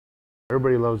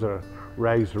Everybody loves a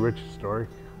rags to riches story.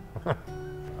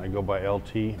 I go by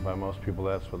LT. By most people,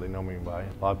 that's what they know me by.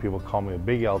 A lot of people call me a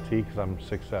big LT because I'm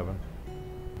 6'7".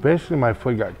 Basically, my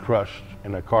foot got crushed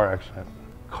in a car accident.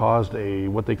 Caused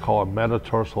what they call a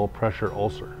metatarsal pressure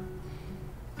ulcer.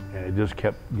 And it just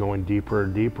kept going deeper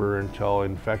and deeper until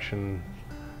infection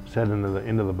set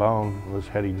into the bone. It was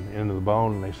heading into the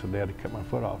bone, and they said they had to cut my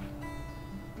foot off.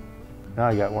 Now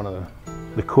I got one of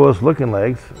the coolest looking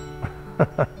legs.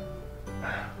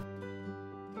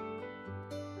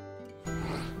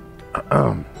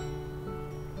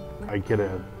 I get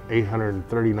a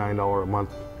 $839 a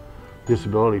month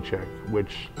disability check,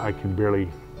 which I can barely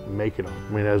make it on. I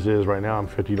mean, as is right now, I'm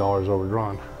 $50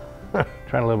 overdrawn.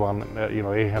 Trying to live on,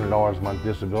 $800 a month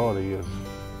disability is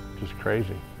just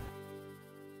crazy.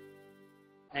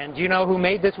 And do you know who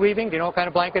made this weaving? Do you know what kind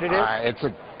of blanket it is? It's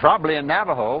probably a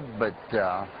Navajo, but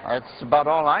that's about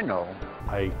all I know.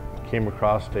 I came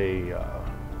across a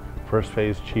first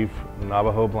phase chief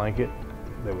Navajo blanket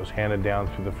that was handed down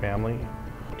through the family.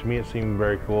 To me, it seemed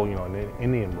very cool, an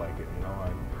Indian blanket.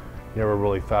 I never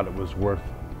really thought it was worth,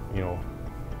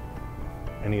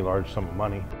 any large sum of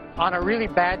money. On a really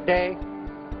bad day,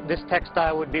 this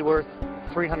textile would be worth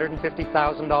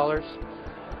 $350,000.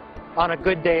 On a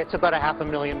good day, it's about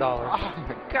 $500,000. Oh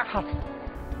my God!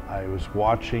 I was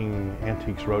watching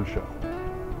Antiques Roadshow,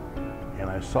 and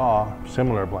I saw a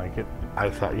similar blanket. I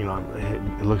thought,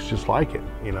 it looks just like it,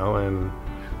 and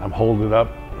I'm holding it up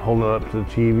to the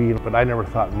TV, but I never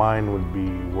thought mine would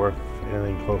be worth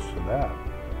anything close to that.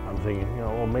 I'm thinking,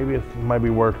 well, maybe it might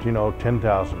be worth, $10,000,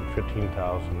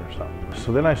 $15,000 or something.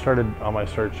 So then I started on my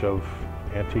search of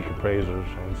antique appraisers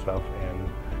and stuff, and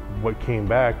what came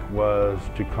back was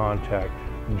to contact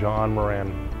John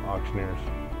Moran Auctioneers.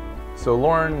 So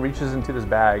Lauren reaches into this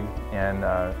bag and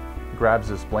grabs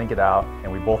this blanket out,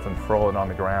 and we both unfurl it on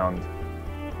the ground,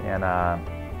 and I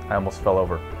almost fell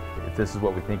over. If this is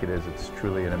what we think it is, it's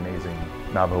truly an amazing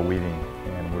Navajo weaving,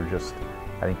 and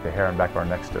I think the hair on the back of our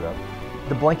neck stood up.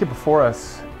 The blanket before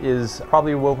us is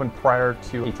probably woven prior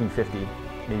to 1850,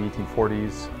 maybe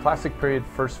 1840s. Classic period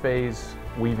first phase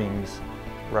weavings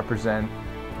represent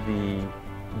the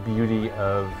beauty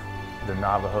of the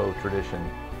Navajo tradition.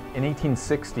 In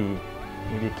 1860,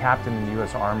 maybe a captain in the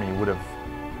U.S. Army would have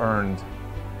earned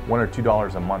 $1 or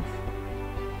 $2 a month,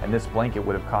 and this blanket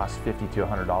would have cost $50 to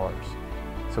 $100.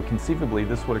 So conceivably,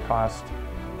 this would have cost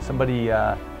somebody in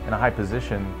a high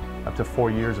position up to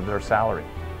 4 years of their salary.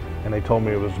 And they told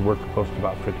me it was worth close to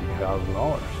about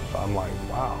 $50,000. So I'm like,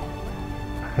 wow.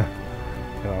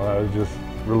 I was just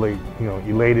really,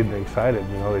 elated and excited,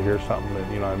 to hear something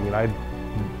that, I'd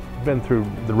been through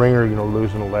the ringer,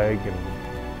 losing a leg and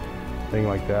thing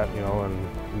like that,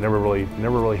 and never really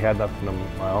had nothing of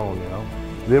my own,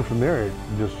 Then from there, it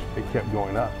kept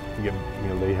going up.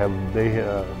 They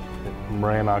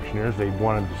Moran Auctioneers, they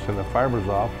wanted to send the fibers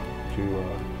off to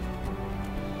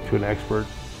an expert.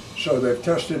 So they've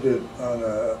tested it on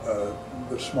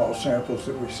the small samples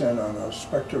that we sent on a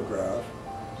spectrograph,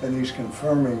 and he's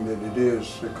confirming that it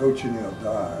is the cochineal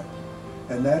dye.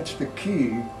 And that's the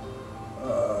key.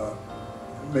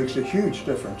 It makes a huge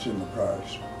difference in the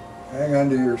price. Hang on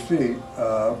to your feet.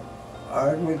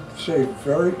 I would say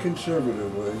very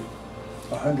conservatively,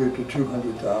 $100,000 to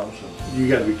 $200,000. You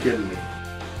gotta be kidding me.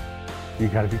 You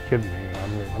gotta be kidding me.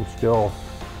 I'm still,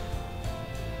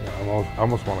 I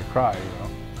almost want to cry,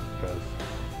 because,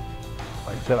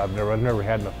 like I said, I've never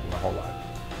had nothing my whole life.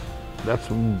 That's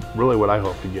really what I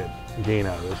hope to gain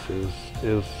out of this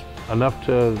is enough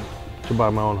to buy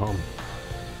my own home.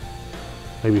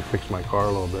 Maybe fix my car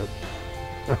a little bit.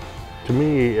 To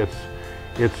me,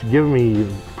 it's given me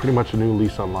pretty much a new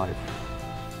lease on life.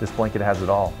 This blanket has it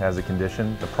all. It has the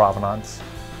condition, the provenance.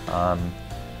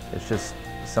 It's just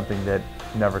something that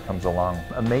never comes along.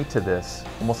 A mate to this,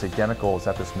 almost identical, is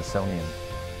at the Smithsonian.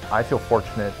 I feel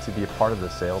fortunate to be a part of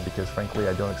this sale because frankly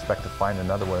I don't expect to find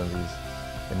another one of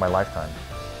these in my lifetime.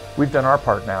 We've done our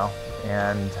part now,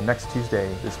 and next Tuesday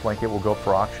this blanket will go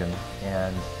for auction,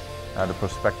 and the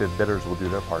prospective bidders will do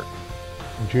their part.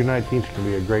 June 19th can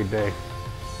be a great day.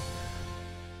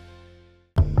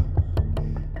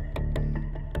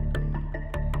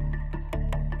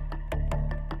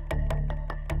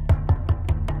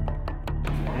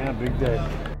 Yeah, big day.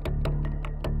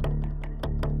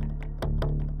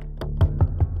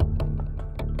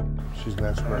 She's an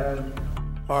expert.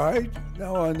 All right,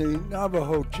 now on the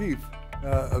Navajo chief.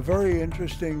 A very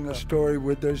interesting story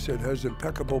with this. It has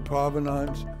impeccable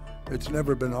provenance. It's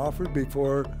never been offered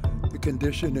before. The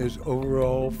condition is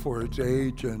overall, for its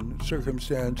age and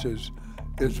circumstances,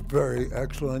 is very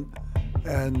excellent.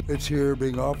 And it's here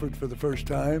being offered for the first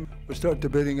time. We'll start the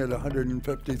bidding at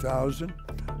 150,000.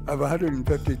 Of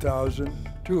 150,000,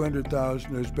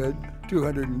 200,000 is bid,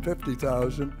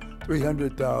 250,000,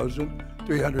 300,000,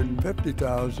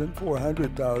 350,000,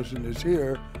 400,000 is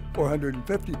here,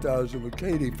 450,000 with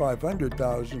Katie,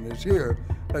 500,000 is here.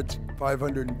 That's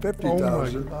 550,000.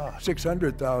 Oh my gosh.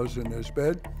 600,000 is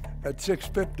bid. At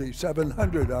 650,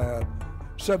 700 I have.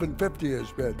 750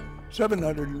 is bid.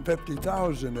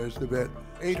 750,000 is the bid.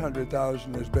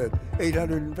 800,000 is bid.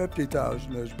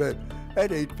 850,000 is bid.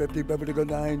 At 850, but we go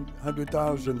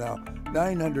 900,000 now.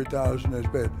 900,000 is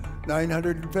bid.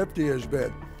 950 is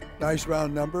bid. Nice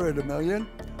round number at $1 million.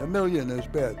 $1 million is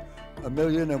bid.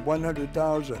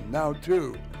 1,100,000. Now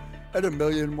 2. At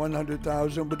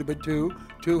 1,100,000 would be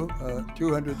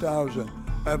 200,000.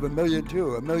 I have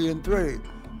 1,000,002, 1,000,003,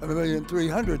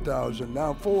 1,300,000.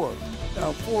 Now 4.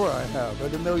 Now 4 I have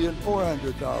at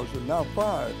 1,400,000. Now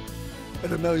 5. At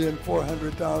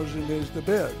 1,400,000 is the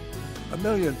bid.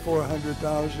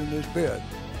 1,400,000 is bid.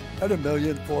 At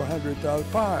 1,400,000,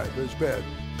 5 is bid.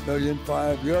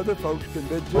 1,000,005. The other folks can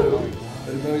bid too.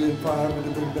 At 1,000,005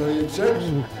 and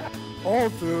 1,000,006. All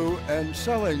through and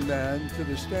selling then to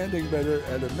the standing bidder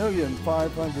at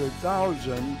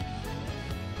 1,500,000.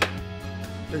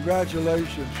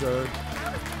 Congratulations, sir.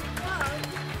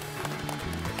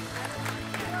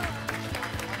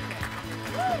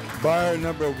 Buyer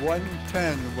number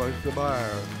 110 was the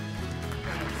buyer.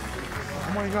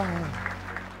 Oh my God.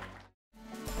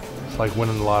 It's like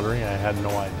winning the lottery. I had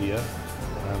no idea.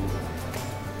 I'm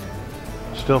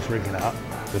still freaking out.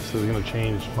 This is going to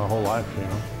change my whole life, you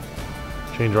know,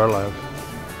 change our lives.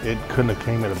 It couldn't have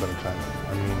came at a better time.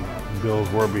 I mean, bills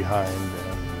were behind and,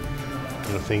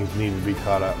 you know, things needed to be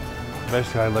caught up.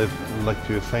 Basically, I'd like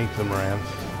to thank the Morans.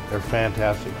 They're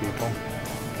fantastic people.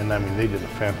 And I mean, they did a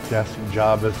fantastic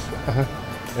job as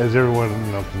everyone,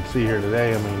 you know, can see here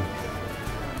today. I mean,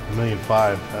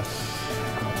 $1,500,000, that's,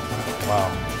 wow.